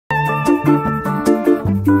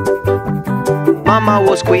Mama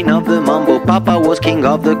was queen of the mambo, Papa was king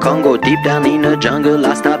of the Congo. Deep down in the jungle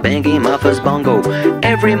I start banging my first bongo.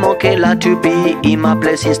 Every monkey like to be in my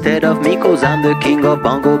place instead of me, cause I'm the king of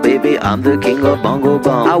bongo, baby, I'm the king of bongo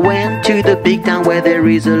bong. I went to the big town where there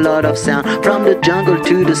is a lot of sound, from the jungle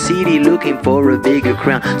to the city looking for a bigger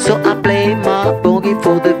crown. So I play my boogie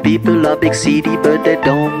for the people of big city, but they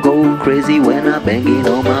don't go crazy when I'm banging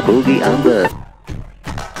on my boogie. I'm the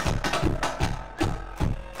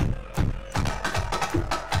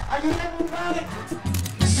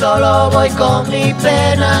Solo voy con mi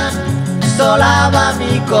pena, sola va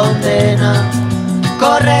mi condena.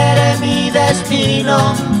 Correré mi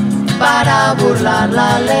destino para burlar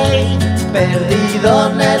la ley, perdido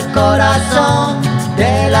en el corazón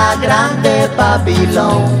de la grande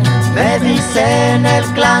Babilón. Me dicen el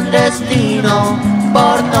clandestino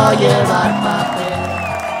por no llevar papel.